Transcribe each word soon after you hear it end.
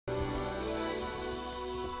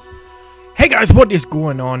Hey guys, what is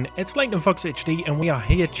going on? It's Lightning Fox HD and we are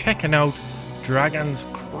here checking out Dragon's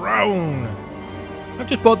Crown. I've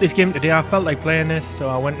just bought this game today. I felt like playing it, so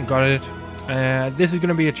I went and got it. This is going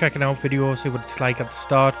to be a checking out video, see what it's like at the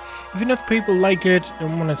start. If enough people like it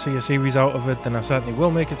and want to see a series out of it, then I certainly will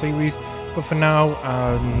make a series. But for now,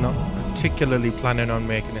 I'm not particularly planning on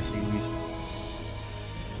making a series.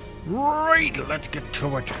 Right, let's get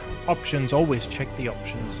to it. Options, always check the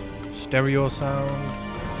options. Stereo sound.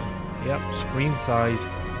 Yep, screen size.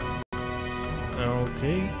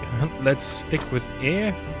 Okay, let's stick with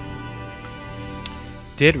A.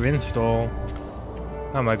 Data install.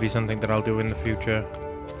 That might be something that I'll do in the future.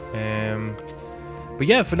 But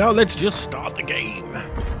yeah, for now, let's just start the game.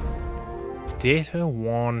 Data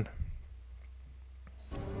 1.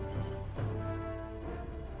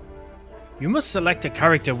 You must select a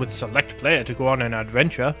character with select player to go on an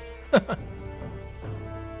adventure.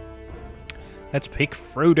 Let's pick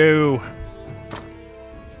Frodo.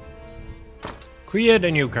 Create a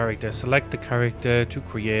new character. Select the character to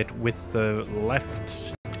create with the left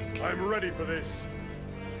stick. I'm ready for this.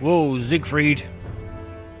 Whoa, Siegfried.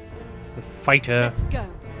 The fighter. Let's go.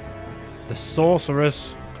 The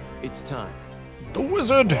sorceress. It's time. The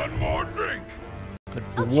wizard. One more drink. The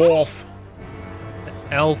dwarf. The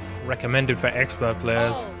elf, recommended for expert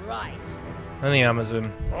players. All right. And the Amazon.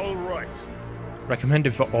 All right.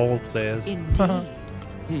 Recommended for all players.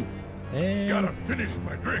 Indeed. Gotta finish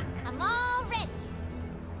my drink. I'm all ready.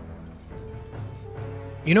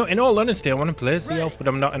 You know, in all honesty, I want to play as the elf, but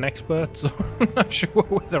I'm not an expert, so I'm not sure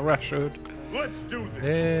whether I should. Let's do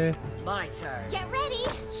this. My turn. Get ready.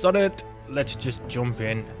 Sod it. Let's just jump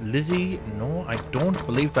in. Lizzie, no, I don't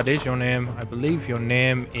believe that is your name. I believe your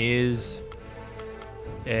name is...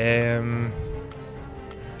 Your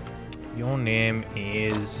name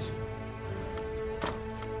is...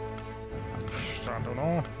 I don't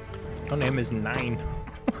know. Your name is 9.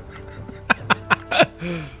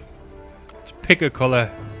 Let's pick a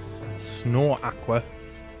color. Snow aqua.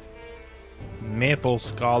 Maple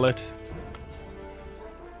scarlet.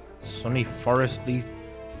 Sunny forest. These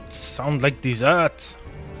sound like desserts.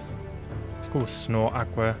 Let's go with snow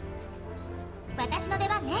aqua. Let's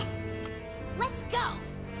go.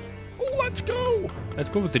 Oh, let's go. Let's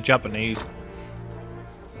go with the Japanese.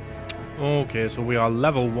 Okay, so we are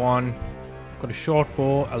level 1. We've got a short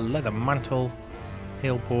bow, a leather mantle,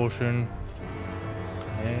 heal potion.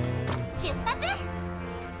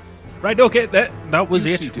 Right, okay, that was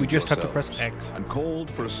it. We just had to press X. And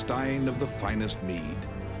called for a stein of the finest mead.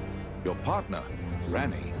 Your partner,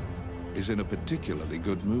 Ranni, is in a particularly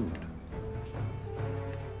good mood.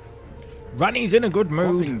 Ranni's in a good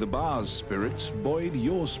mood. Quaffing the bar's spirits buoyed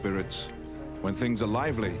your spirits. When things are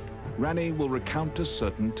lively, Ranni will recount a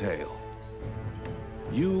certain tale.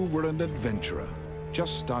 You were an adventurer,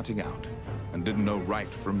 just starting out, and didn't know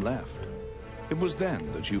right from left. It was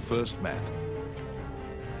then that you first met.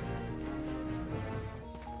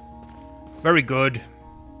 Very good.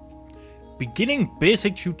 Beginning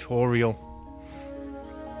basic tutorial.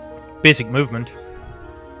 Basic movement.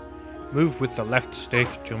 Move with the left stick,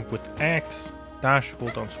 jump with X, dash,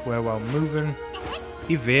 hold on square while moving,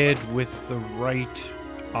 evade with the right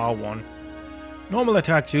R1. Normal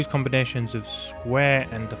attacks use combinations of square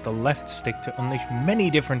and the left stick to unleash many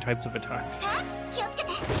different types of attacks.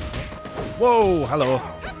 Whoa, hello.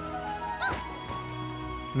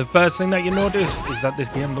 And the first thing that you notice is that this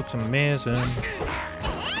game looks amazing.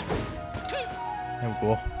 There we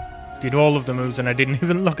go. Did all of the moves and I didn't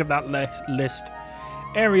even look at that list.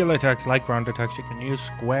 Aerial attacks, like ground attacks, you can use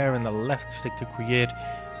square and the left stick to create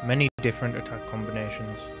many different attack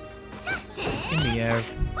combinations. In the air.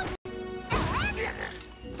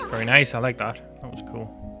 Very nice, I like that. That was cool.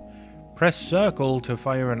 Press circle to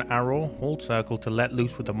fire an arrow, hold circle to let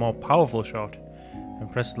loose with a more powerful shot,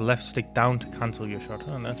 and press the left stick down to cancel your shot.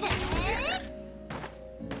 Oh, that's...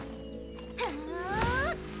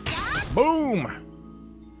 Boom!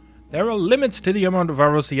 There are limits to the amount of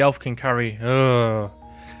arrows the elf can carry. Ugh.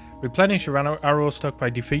 Replenish your arrow stock by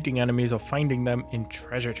defeating enemies or finding them in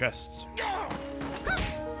treasure chests.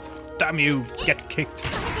 Damn you, get kicked.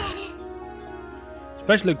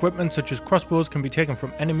 Special equipment such as crossbows can be taken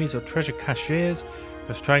from enemies or treasure caches.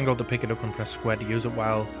 Press triangle to pick it up and press square to use it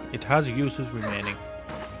while it has uses remaining.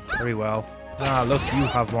 Very well. Ah, look, you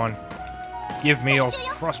have one. Give me your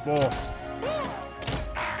crossbow.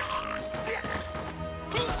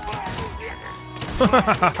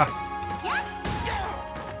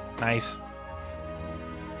 Nice.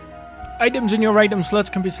 Items in your item slots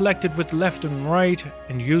can be selected with left and right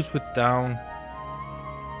and used with down.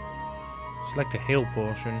 Select a heal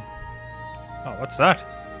potion. Oh, what's that?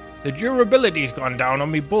 The durability's gone down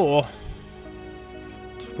on me bow.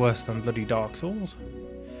 worse than bloody Dark Souls.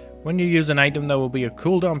 When you use an item, there will be a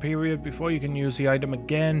cooldown period before you can use the item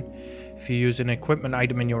again. If you use an equipment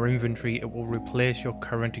item in your inventory, it will replace your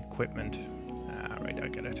current equipment. Right, I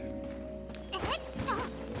get it.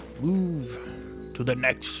 Move to the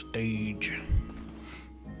next stage.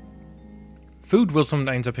 Food will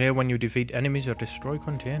sometimes appear when you defeat enemies or destroy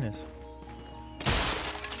containers.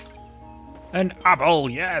 An apple,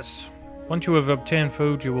 yes! Once you have obtained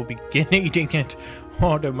food, you will begin eating it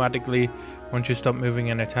automatically. Once you stop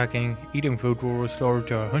moving and attacking, eating food will restore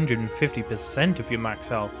to 150% of your max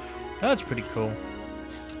health. That's pretty cool.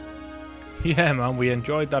 Yeah, man, we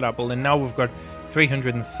enjoyed that apple, and now we've got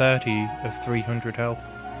 330 of 300 health.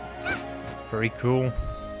 Very cool.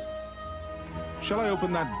 Shall I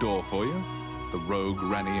open that door for you? The rogue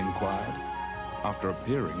Ranny inquired, after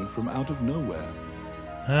appearing from out of nowhere.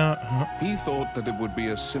 He thought that it would be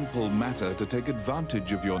a simple matter to take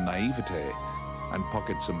advantage of your naivete and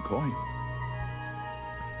pocket some coin.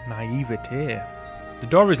 Naivete. The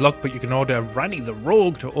door is locked, but you can order Ranny the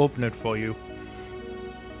Rogue to open it for you.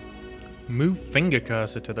 Move finger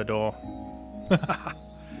cursor to the door.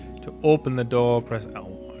 To open the door, press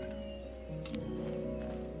L1.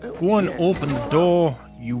 Go and open the door,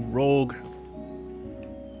 you rogue.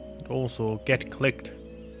 Also, get clicked.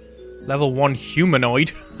 Level 1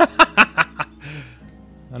 humanoid.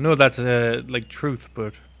 I know that's like truth,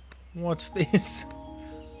 but what's this?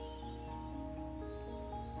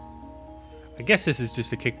 I guess this is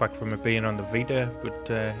just a kickback from it being on the Vita, but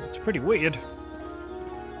it's pretty weird.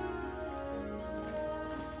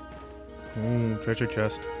 Ooh, treasure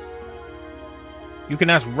chest. You can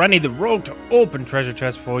ask Ranny the Rogue to open treasure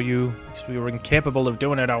chest for you, because we were incapable of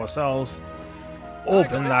doing it ourselves.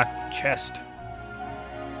 Open that chest.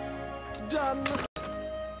 Done.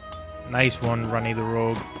 Nice one, Ranny the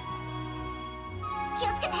Rogue.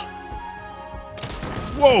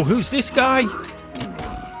 Whoa, who's this guy?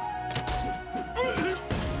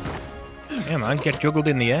 Yeah, man, get juggled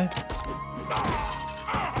in the air.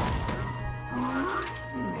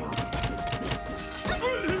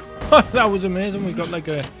 That was amazing. We got like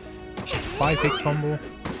a 5-hit combo.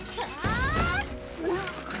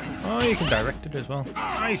 Oh, you can direct it as well.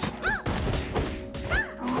 Nice.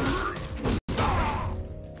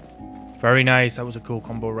 Very nice. That was a cool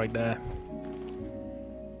combo right there.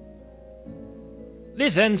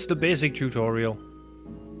 This ends the basic tutorial.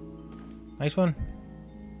 Nice one.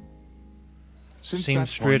 Since Seems that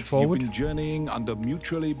straightforward. Point, you've been journeying under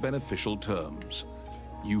mutually beneficial terms.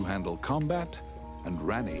 You handle combat, and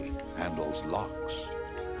Ranny handles locks.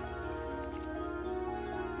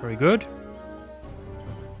 Very good.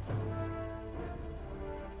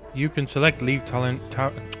 You can select Leave Tavern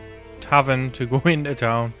to go into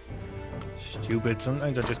town. Stupid.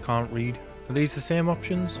 Sometimes I just can't read. Are these the same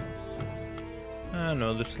options?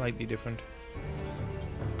 No, they're slightly different.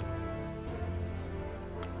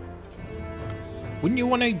 Wouldn't you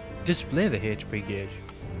want to display the HP gauge?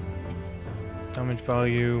 Damage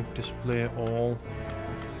value, display all.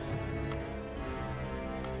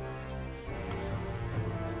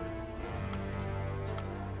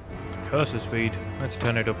 Cursor speed, let's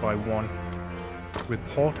turn it up by 1.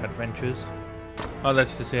 Report adventures. Oh,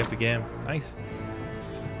 that's to save the game. Nice.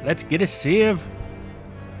 Let's get a save.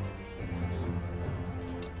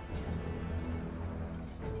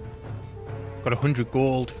 Got 100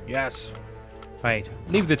 gold. Yes. Right,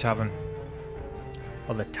 leave the tavern.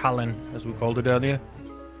 Or the Talon, as we called it earlier.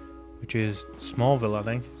 Which is Smallville, I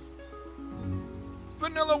think.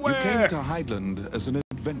 Vanillaware! You came to Highland as an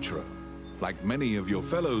adventurer. Like many of your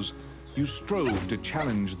fellows, you strove to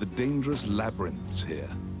challenge the dangerous labyrinths here.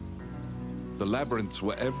 The labyrinths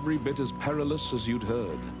were every bit as perilous as you'd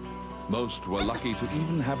heard. Most were lucky to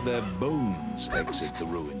even have their bones exit the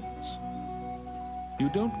ruins. You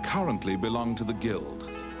don't currently belong to the guild.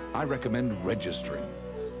 I recommend registering.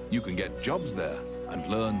 You can get jobs there and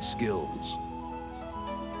learn skills.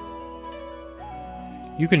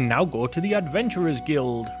 You can now go to the Adventurers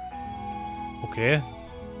Guild. Okay.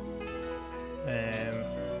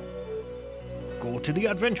 Go to the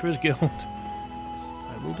Adventurers Guild.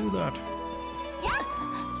 I will do that.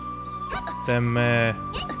 Them,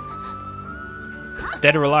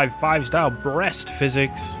 Dead or Alive 5-star breast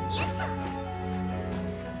physics.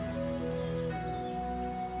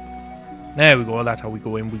 There we go, that's how we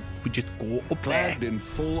go in. We just go up there. Clad in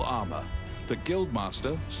full armor, the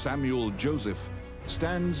Guildmaster, Samuel Joseph,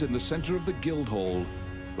 stands in the center of the guild hall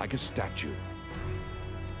like a statue.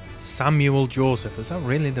 Samuel Joseph, is that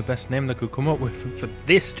really the best name they could come up with for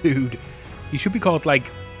this dude? He should be called, like,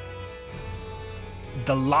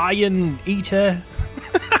 the Lion Eater.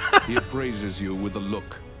 He appraises you with a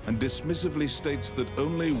look and dismissively states that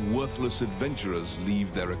only worthless adventurers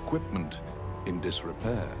leave their equipment in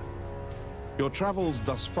disrepair. Your travels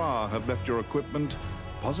thus far have left your equipment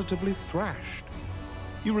positively thrashed.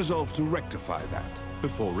 You resolve to rectify that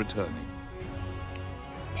before returning.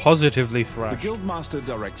 Positively The thrashed. Guildmaster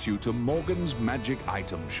directs you to Morgan's magic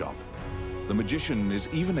item shop. The magician is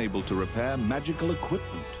even able to repair magical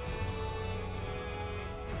equipment.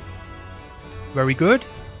 Very good.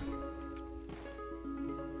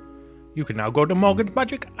 You can now go to Morgan's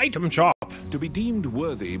Magic Item Shop. To be deemed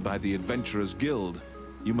worthy by the Adventurers Guild,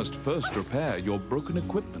 you must first repair your broken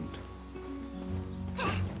equipment.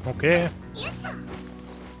 Okay. Yes, sir.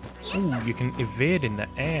 Yes, Ooh, sir. you can evade in the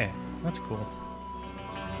air. That's cool.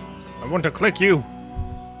 I want to click you.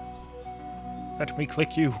 Let me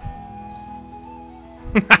click you.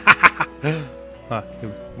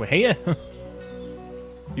 We're here.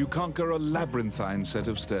 You conquer a labyrinthine set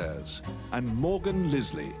of stairs, and Morgan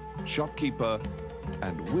Lisley, shopkeeper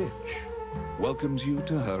and witch, welcomes you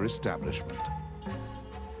to her establishment.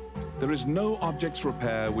 There is no object's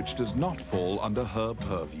repair which does not fall under her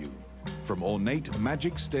purview, from ornate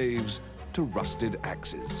magic staves to rusted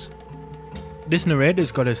axes. This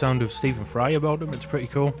narrator's got a sound of Stephen Fry about him. It's pretty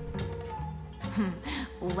cool.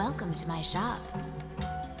 Welcome to my shop.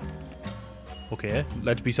 Okay,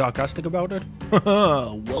 let's be sarcastic about it.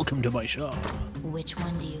 Welcome to my shop. Which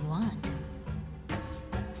one do you want?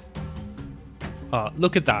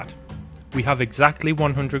 Look at that. We have exactly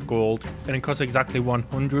 100 gold, and it costs exactly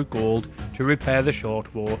 100 gold to repair the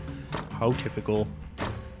short war. How typical.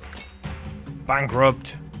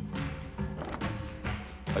 Bankrupt.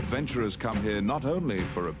 Adventurers come here not only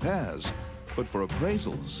for repairs, but for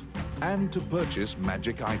appraisals and to purchase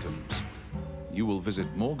magic items. You will visit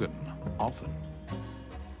Morgan often.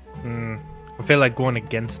 I feel like going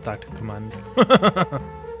against that command.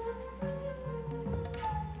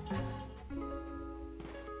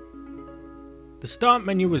 The start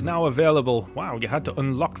menu is now available. Wow, you had to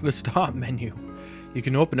unlock the start menu. You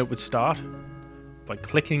can open it with start by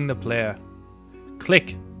clicking the player.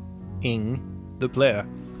 Click-ing the player.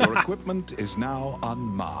 Your equipment is now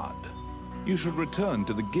unmarred. You should return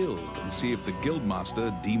to the guild and see if the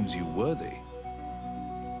guildmaster deems you worthy.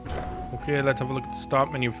 Okay, let's have a look at the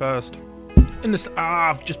start menu first.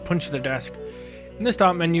 I've just punched the desk. In the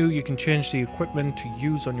start menu, you can change the equipment to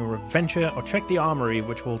use on your adventure or check the armory,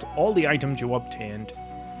 which holds all the items you obtained.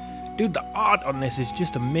 Dude, the art on this is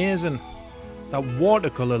just amazing. That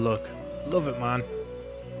watercolor look. Love it, man.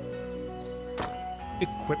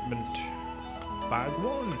 Equipment. Bag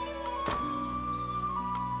 1.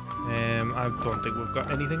 I don't think we've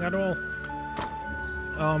got anything at all.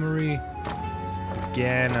 Armory.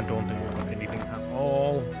 Again, I don't think we've got anything at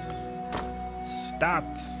all.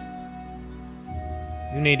 Stats.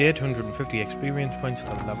 You need 850 experience points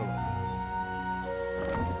to level up.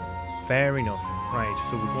 Fair enough. Right,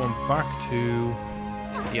 so we're going back to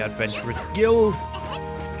the Adventurers Guild,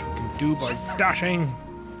 which we can do by dashing.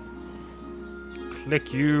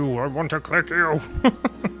 Click you. I want to click you.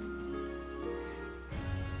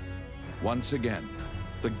 Once again,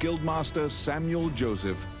 the guildmaster Samuel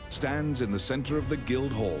Joseph stands in the center of the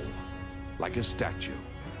guild hall, like a statue.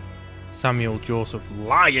 Samuel Joseph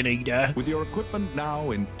Lion Eater. With your equipment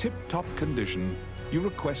now in tip-top condition, you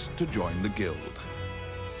request to join the guild.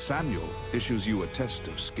 Samuel issues you a test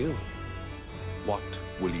of skill. What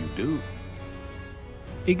will you do?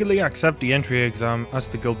 Eagerly accept the entry exam,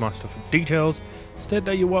 ask the guildmaster for details, state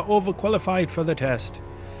that you are overqualified for the test.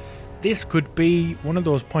 This could be one of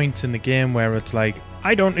those points in the game where it's like,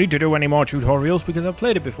 I don't need to do any more tutorials because I've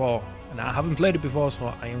played it before. And I haven't played it before,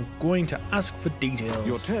 so I am going to ask for details.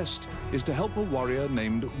 Your test is to help a warrior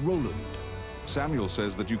named Roland. Samuel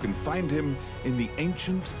says that you can find him in the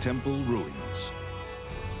ancient temple ruins.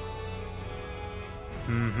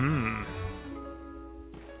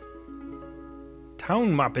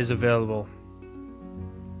 Town map is available.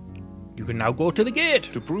 You can now go to the gate.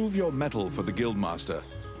 To prove your mettle for the guildmaster,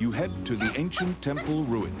 you head to the ancient temple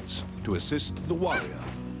ruins to assist the warrior,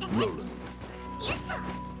 Roland. Yes, sir.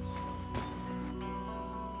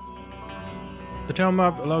 The town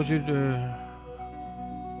map allows you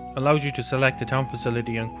to select a town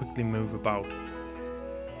facility and quickly move about.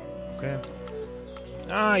 Okay.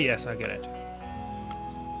 Ah, yes, I get it.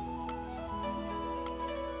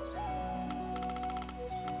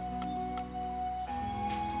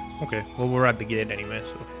 Okay, well, we're at the gate anyway,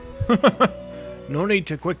 so... No need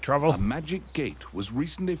to quick travel. A magic gate was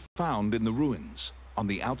recently found in the ruins on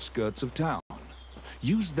the outskirts of town.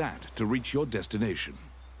 Use that to reach your destination.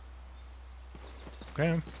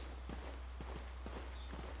 Okay.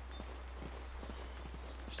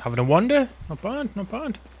 Just having a wander. Not bad, not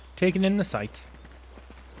bad. Taking in the sights.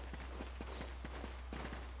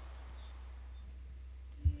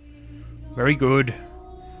 Very good.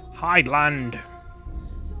 Highland.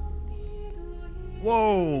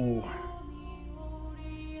 Whoa.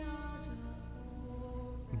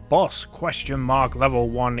 Boss, question mark, level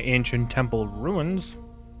 1, ancient temple ruins.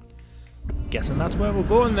 Guessing that's where we're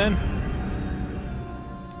going then.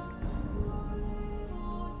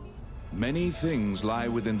 Many things lie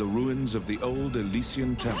within the ruins of the old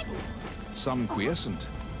Elysian temple. Some quiescent,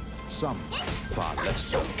 some far less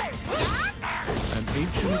so. An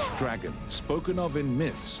ancient dragon, spoken of in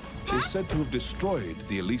myths, is said to have destroyed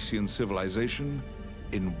the Elysian civilization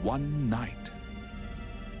in one night.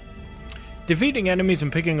 Defeating enemies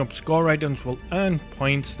and picking up score items will earn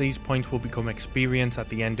points. These points will become experience at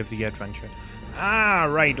the end of the adventure. Ah,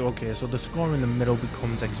 right, okay, so the score in the middle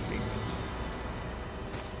becomes experience.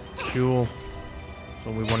 Cool.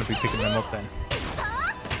 So we want to be picking them up then.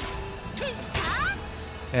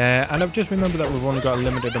 And I've just remembered that we've only got a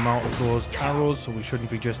limited amount of those arrows, so we shouldn't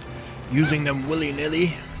be just using them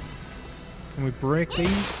willy-nilly. Can we break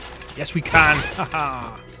these? Yes, we can!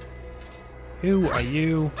 Haha! Who are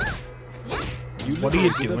you? What are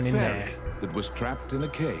you doing in there? That was trapped in a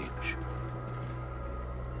cage.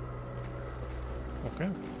 Okay.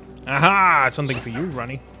 Aha! Something for you,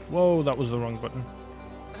 Ronnie. Whoa, that was the wrong button.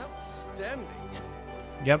 Outstanding.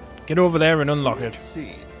 Yep, get over there and unlock it. Let's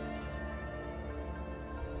see.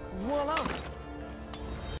 Voila!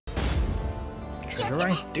 Treasure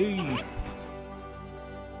rank D.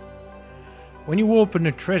 When you open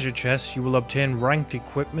a treasure chest, you will obtain ranked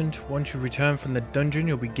equipment. Once you return from the dungeon,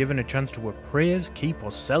 you'll be given a chance to appraise, keep,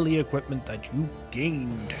 or sell the equipment that you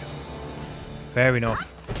gained. Fair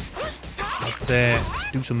enough. Let's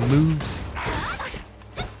do some moves.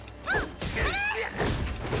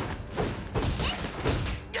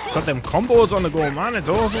 Got them combos on the go, man. It's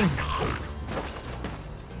awesome.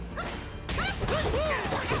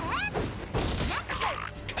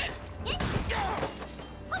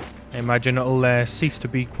 I imagine it'll cease to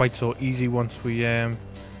be quite so easy once we oh,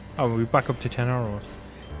 we're back up to 10 arrows.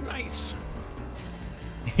 Nice.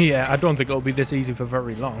 Yeah, I don't think it'll be this easy for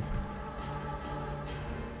very long.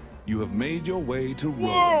 You have made your way to Rome.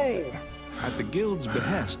 Whoa! At the guild's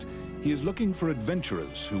behest, he is looking for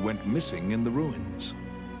adventurers who went missing in the ruins.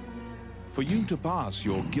 For you to pass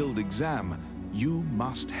your guild exam, you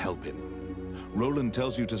must help him. Roland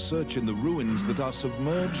tells you to search in the ruins that are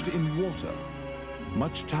submerged in water.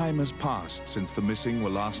 Much time has passed since the missing were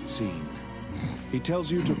last seen. He tells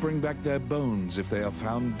you to bring back their bones if they are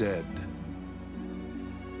found dead.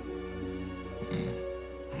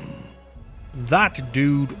 That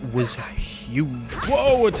dude was huge.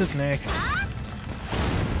 Whoa, it's a snake.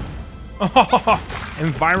 Oh,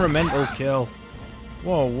 environmental kill.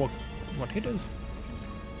 Whoa, what hit us?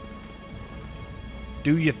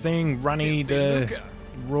 Do your thing, Ronnie the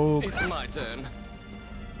rogue. It's my turn.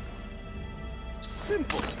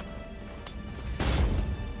 Simple.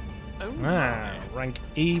 Oh Ah, rank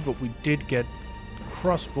E, but we did get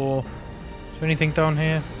crossbow. Is there anything down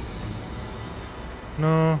here?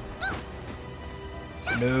 No.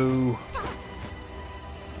 No.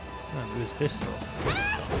 Ah, who's this though?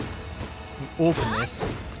 We open this.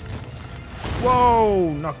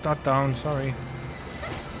 Whoa! Knock that down, sorry.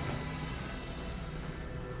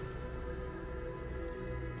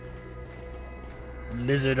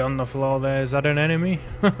 Lizard on the floor there, is that an enemy?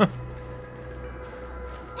 Ah,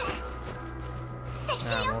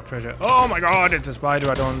 more treasure. Oh my god, it's a spider.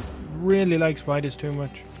 I don't really like spiders too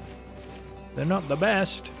much. They're not the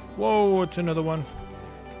best. Whoa, it's another one.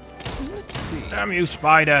 Let's see. Damn you,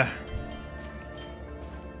 spider.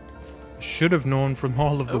 Should have known from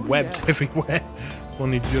all of the webs everywhere.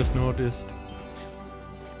 Only just noticed.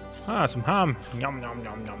 Ah, some ham. Yum, yum,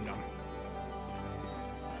 yum, yum, yum.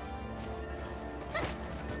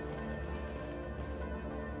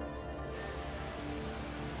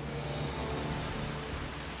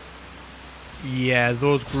 Yeah,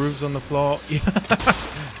 those grooves on the floor.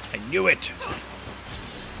 I knew it.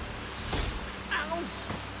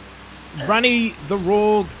 Ranny the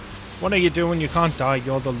rogue, what are you doing? You can't die.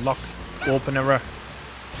 You're the lock opener.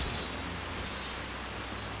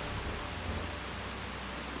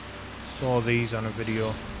 Saw these on a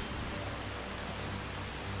video.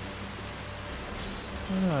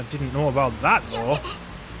 Oh, I didn't know about that though.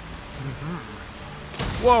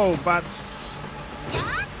 Whoa, bats.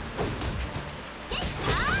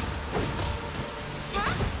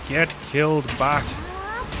 Get killed, bat.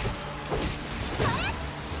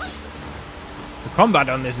 The combat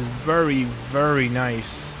on this is very, very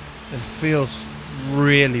nice. It feels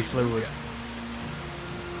really fluid.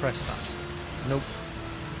 press that? Nope.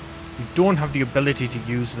 You don't have the ability to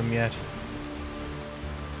use them yet.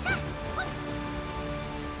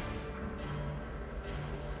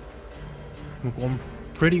 We're going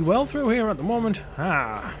pretty well through here at the moment.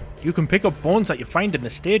 Ah, you can pick up bones that you find in the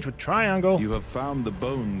stage with triangle. You have found the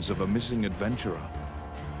bones of a missing adventurer.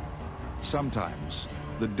 Sometimes,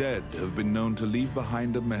 the dead have been known to leave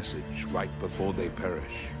behind a message right before they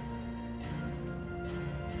perish.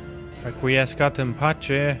 Requiescat in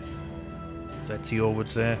pace, Ezio would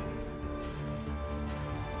say.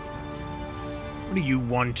 What do you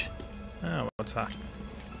want? Ah, what's that?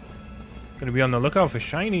 Gonna be on the lookout for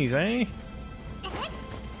shinies, eh?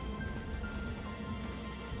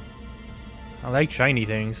 I like shiny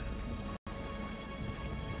things.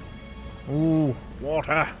 Ooh,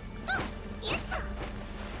 water.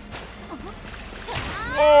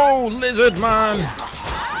 Oh, lizard man!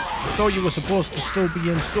 I thought you were supposed to still be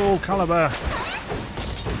in Soul Calibur.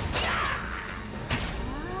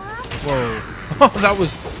 Whoa. Oh, that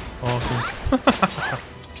was awesome.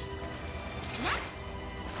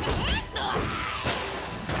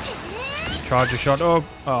 Charge a shot up.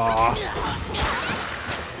 Ah.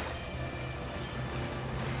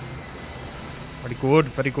 Very good,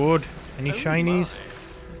 very good. Any shinies?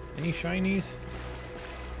 Any shinies?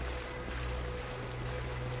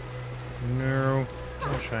 No.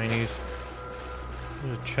 No shinies.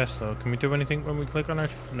 There's a chest though. Can we do anything when we click on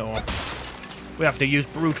it? No. We have to use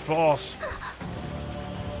brute force.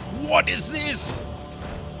 What is this?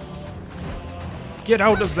 Get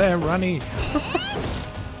out of there, Ranny.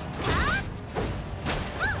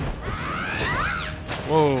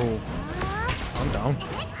 Whoa. I'm down.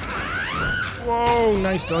 Whoa,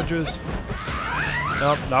 nice dodges.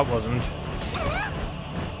 Nope, that wasn't.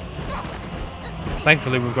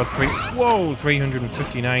 Thankfully, we've got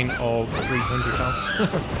 359 of 300 now.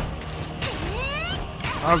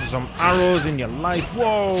 Have some arrows in your life.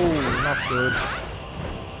 Whoa, not good.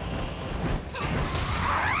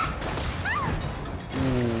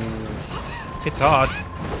 Ooh, it's hard.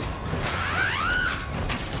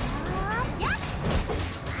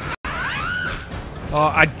 Oh,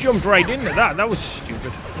 I jumped right into that. That was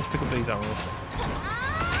stupid. Let's pick up these arrows.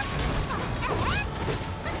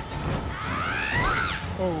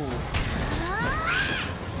 Oh.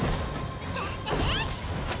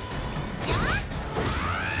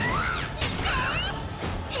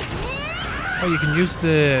 Oh, you can use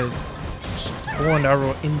the bow and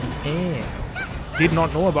arrow in the air. Did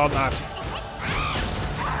not know about that.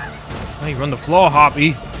 Oh, you run the floor,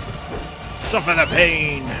 Harpy. Suffer the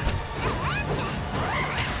pain.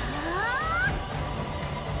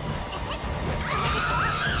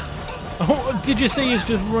 Oh, did you see us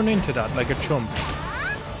just run into that like a chump?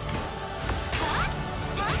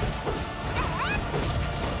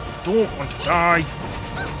 Don't want to die.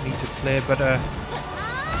 Need to play better.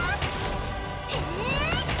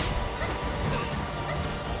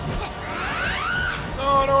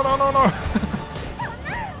 No, no, no, no, no.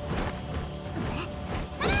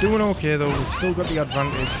 Doing okay though. We've still got the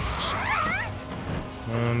advantage.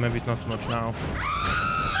 Maybe it's not so much now.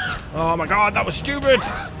 Oh my god, that was stupid.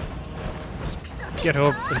 Get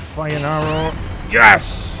up and fire an arrow.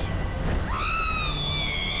 Yes!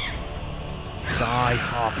 Die,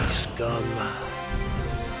 Harpy scum.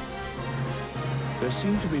 There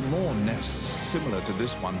seem to be more nests similar to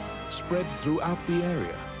this one spread throughout the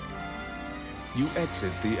area. You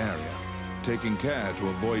exit the area, taking care to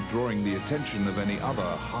avoid drawing the attention of any other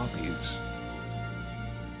harpies.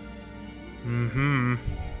 Mm-hmm.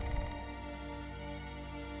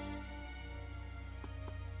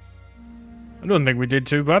 I don't think we did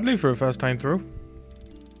too badly for a first time through.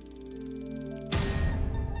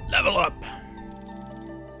 Level up!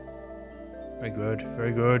 Very good,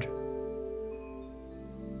 very good.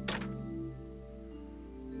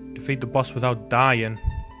 Defeat the boss without dying.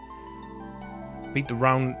 Beat the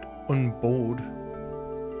round unbowed.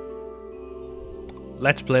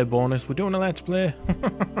 Let's play bonus. We're doing a let's play.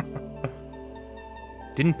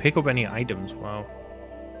 Didn't pick up any items, wow.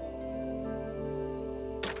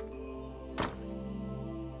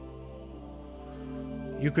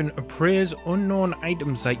 You can appraise unknown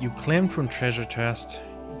items that you claimed from treasure chests.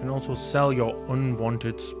 You can also sell your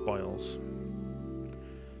unwanted spoils.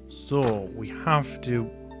 So, we have to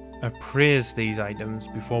appraise these items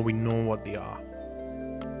before we know what they are.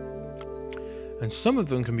 And some of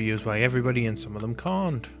them can be used by everybody and some of them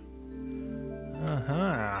can't.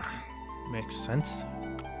 Aha. Makes sense.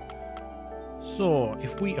 So,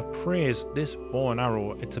 if we appraise this bow and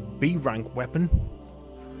arrow, it's a B rank weapon.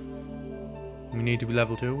 We need to be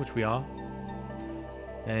level 2, which we are.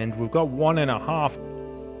 And we've got 1.5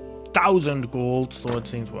 1,000 gold, so it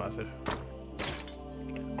seems worth it.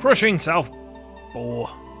 Crushing self bow.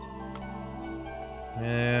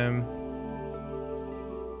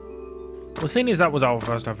 Well, seeing as that was our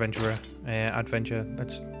first adventure,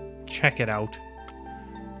 let's check it out.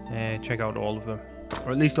 Check out all of them,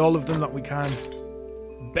 or at least all of them that we can.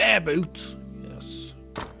 Bear boots, yes,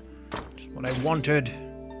 just what I wanted.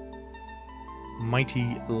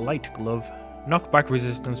 Mighty light glove, knockback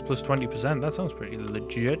resistance plus 20%. That sounds pretty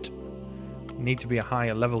legit. You need to be a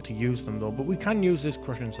higher level to use them though, but we can use this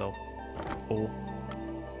crushing self. Oh.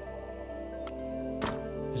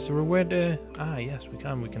 Is there a way to... Ah, yes, we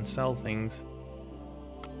can. We can sell things.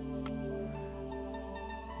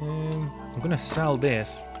 I'm going to sell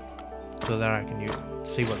this so that I can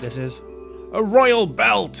see what this is. A royal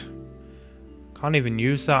belt! Can't even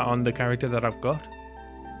use that on the character that I've got.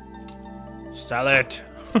 Sell it!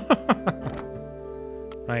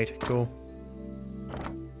 Right, cool.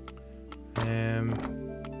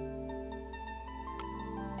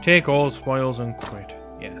 Take all spoils and quit.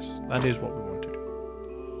 Yes, that is what we want to do.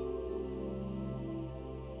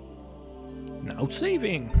 Now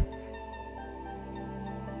saving.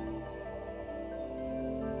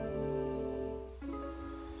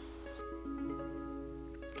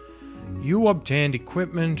 You obtained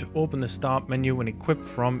equipment. Open the start menu and equip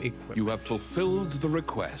from equipment. You have fulfilled the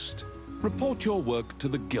request. Report your work to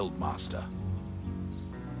the Guildmaster.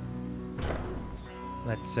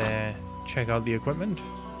 Let's check out the equipment.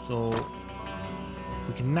 So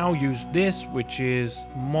we can now use this, which is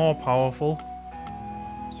more powerful.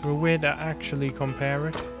 Is there a way to actually compare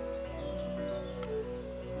it?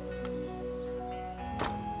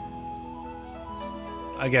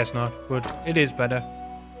 I guess not, but it is better.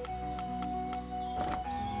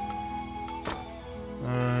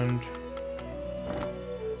 And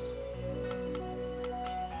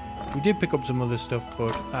we did pick up some other stuff,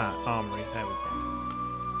 but armory, there we go.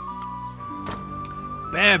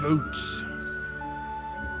 Bear boots.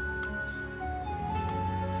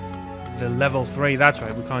 The level 3, that's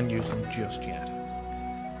right, we can't use them just yet.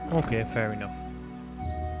 Okay, fair enough.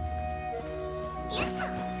 Yes, sir.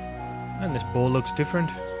 And this bow looks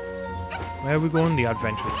different. Where are we going? The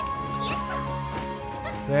Adventurers Guild. Yes, sir.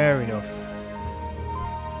 Fair enough.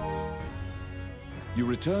 You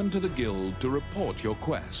return to the guild to report your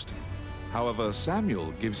quest. However,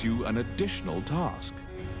 Samuel gives you an additional task.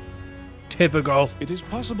 Typical. It is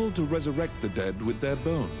possible to resurrect the dead with their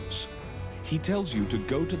bones. He tells you to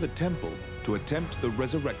go to the temple to attempt the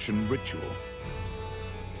resurrection ritual.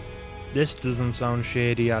 This doesn't sound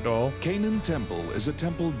shady at all. Canaan Temple is a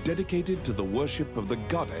temple dedicated to the worship of the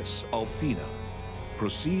goddess Althena.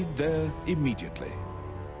 Proceed there immediately.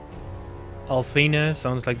 Althena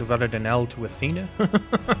sounds like they've added an L to Athena.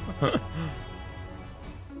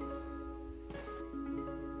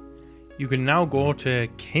 You can now go to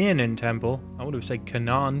Canaan Temple. I would have said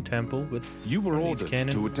Canaan Temple, but You were apparently it's ordered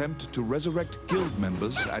Canaan. to attempt to resurrect guild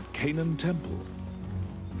members at Canaan Temple.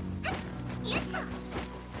 Yes, sir.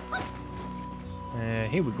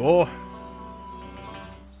 Here we go.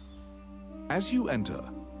 As you enter,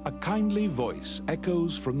 a kindly voice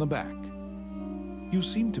echoes from the back. You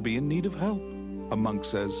seem to be in need of help, a monk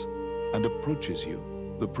says, and approaches you.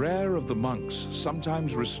 The prayer of the monks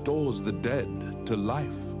sometimes restores the dead to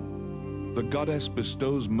life. The goddess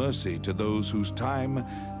bestows mercy to those whose time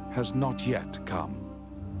has not yet come.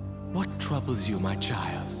 What troubles you, my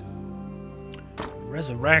child?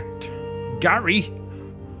 Resurrect. Gary.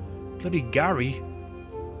 Bloody Gary.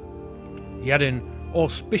 He had an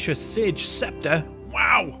auspicious sage scepter.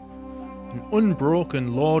 Wow. An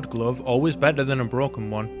unbroken lord glove. Always better than a broken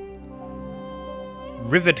one.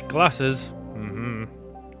 Rivet glasses.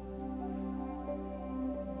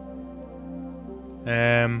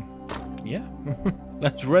 Yeah.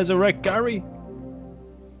 Let's resurrect Gary.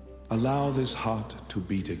 Allow this heart to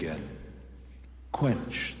beat again.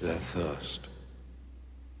 Quench their thirst.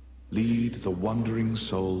 Lead the wandering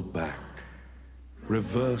soul back.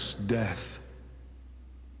 Reverse death.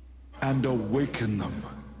 And awaken them.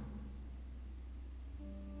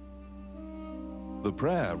 The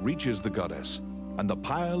prayer reaches the goddess, and the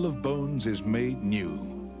pile of bones is made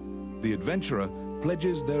new. The adventurer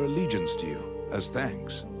pledges their allegiance to you as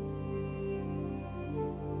thanks.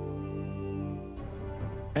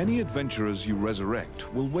 Any adventurers you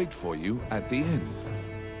resurrect will wait for you at the inn.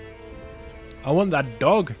 I want that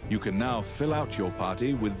dog. You can now fill out your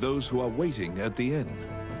party with those who are waiting at the inn.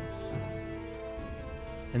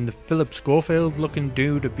 And the Philip Schofield looking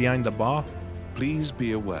dude behind the bar. Please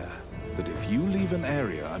be aware that if you leave an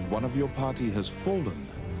area and one of your party has fallen,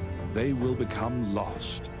 they will become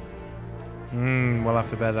lost. We'll have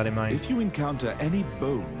to bear that in mind. If you encounter any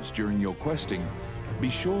bones during your questing, be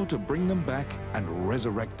sure to bring them back and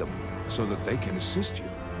resurrect them so that they can assist you.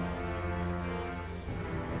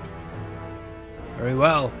 Very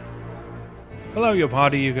well. Fill out your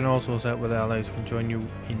party. You can also set whether allies can join you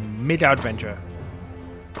in mid-adventure.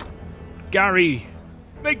 Gary,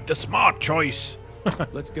 make the smart choice.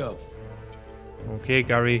 Let's go. Okay,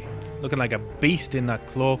 Gary. Looking like a beast in that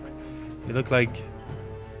cloak. You look like...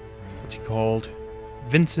 what's he called?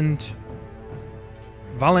 Vincent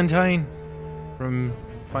Valentine from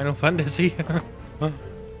Final Fantasy.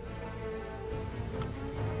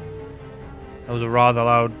 That was a rather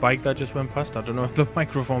loud bike that just went past. I don't know if the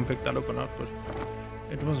microphone picked that up or not, but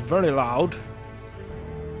it was very loud.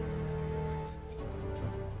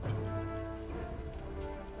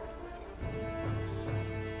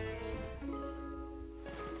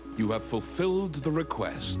 You have fulfilled the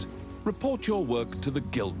request. Report your work to the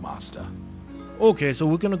Guildmaster. Okay, so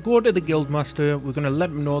we're going to go to the Guildmaster. We're going to let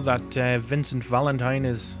him know that Vincent Valentine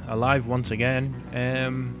is alive once again.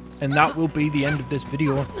 And that will be the end of this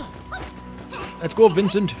video. Let's go,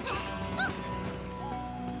 Vincent.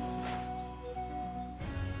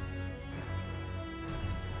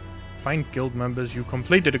 Find guild members. You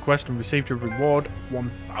completed a quest and received your reward,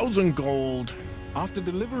 1,000 gold. After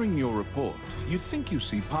delivering your report, you think you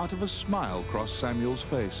see part of a smile cross Samuel's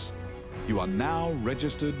face. You are now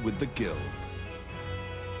registered with the guild.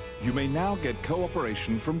 You may now get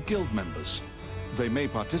cooperation from guild members. They may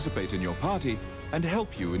participate in your party and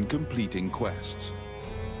help you in completing quests.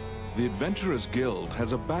 The Adventurers Guild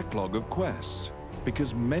has a backlog of quests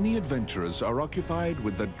because many adventurers are occupied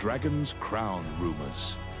with the Dragon's Crown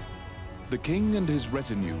rumors. The king and his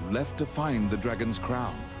retinue left to find the Dragon's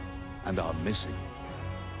Crown and are missing.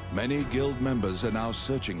 Many guild members are now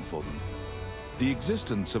searching for them. The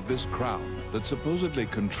existence of this crown that supposedly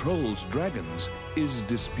controls dragons is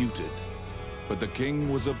disputed, but the king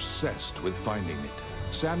was obsessed with finding it.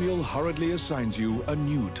 Samuel hurriedly assigns you a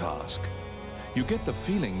new task. You get the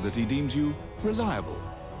feeling that he deems you reliable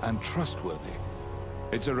and trustworthy.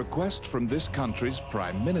 It's a request from this country's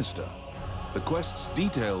Prime Minister. The quest's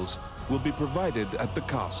details will be provided at the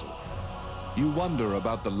castle. You wonder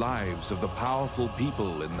about the lives of the powerful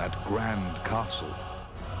people in that grand castle.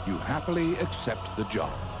 You happily accept the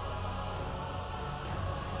job.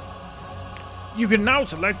 You can now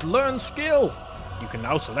select Learn Skill. You can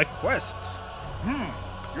now select quests.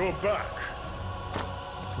 You're back.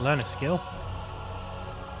 Learn a skill.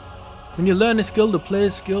 When you learn a skill, the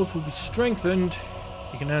player's skills will be strengthened.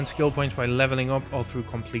 You can earn skill points by leveling up or through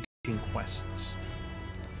completing quests.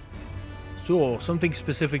 So, something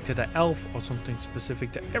specific to the elf or something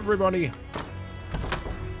specific to everybody. Let's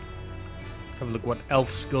have a look what elf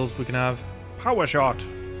skills we can have. Power Shot.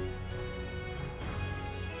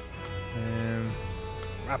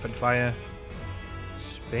 Rapid Fire.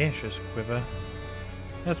 Spacious Quiver.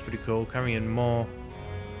 That's pretty cool. Carrying more.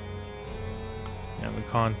 Yeah, we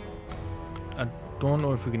can't. I don't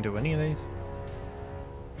know if we can do any of these.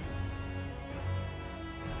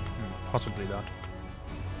 Possibly that.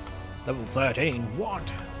 Level 13.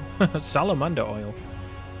 What? Salamander Oil.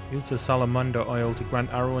 Use the salamander oil to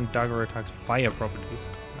grant arrow and dagger attacks fire properties.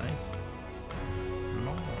 Nice.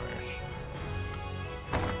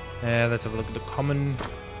 Nice. Let's have a look at the common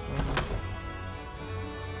ones.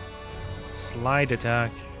 Slide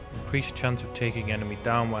attack. Increased chance of taking enemy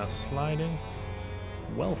down while sliding.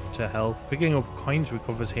 Wealth to health. Picking up coins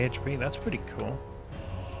recovers HP. That's pretty cool.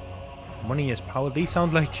 Money is power. These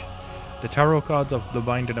sound like the tarot cards of the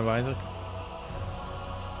Binding of Isaac.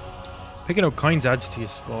 Picking up coins adds to your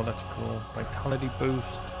score. That's cool. Vitality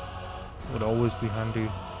boost would always be handy.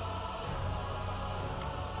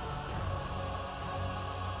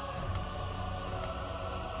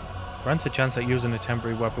 Grants a chance that using a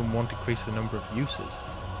temporary weapon won't decrease the number of uses.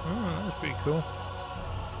 Oh, that's pretty cool.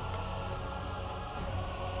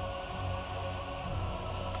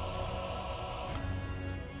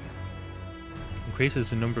 Increases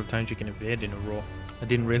the number of times you can evade in a row. I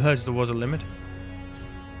didn't realize there was a limit.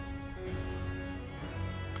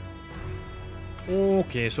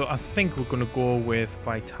 Okay, so I think we're going to go with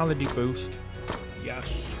Vitality Boost.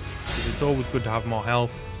 Yes, because it's always good to have more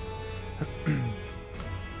health.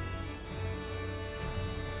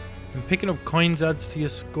 And picking up coins adds to your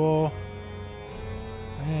score.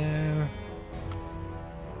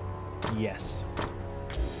 Yes.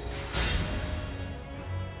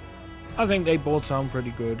 I think they both sound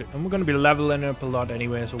pretty good. And we're going to be leveling up a lot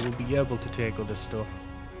anyway, so we'll be able to take other stuff.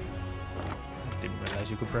 I didn't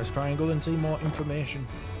realize you could press triangle and see more information.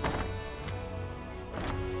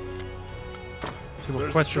 See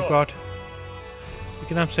what quests you've got. You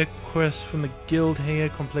can have quests from the guild here,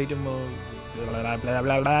 completing more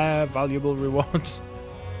valuable rewards.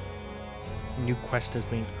 A new quest has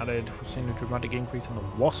been added. We've seen a dramatic increase in the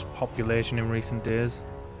wasp population in recent days.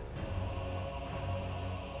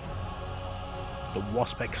 The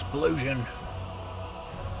wasp explosion.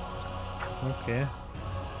 Okay.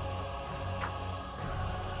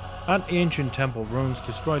 At ancient temple ruins,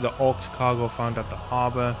 destroy the orc's cargo found at the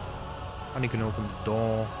harbour. And you can open the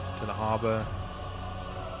door to the harbour.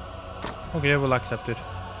 Okay, we'll accept it.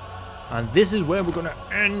 And this is where we're going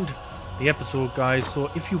to end the episode, guys. So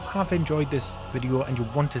if you have enjoyed this video and you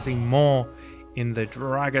want to see more in the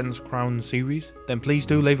Dragon's Crown series, then please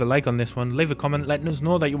do leave a like on this one. Leave a comment letting us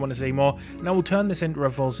know that you want to see more, and I will turn this into a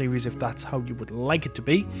full series if that's how you would like it to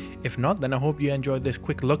be. If not, then I hope you enjoyed this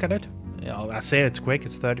quick look at it. I say it's quick,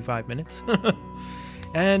 it's 35 minutes.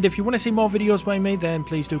 And if you want to see more videos by me, then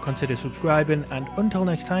please do consider subscribing, and until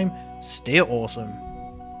next time, stay awesome.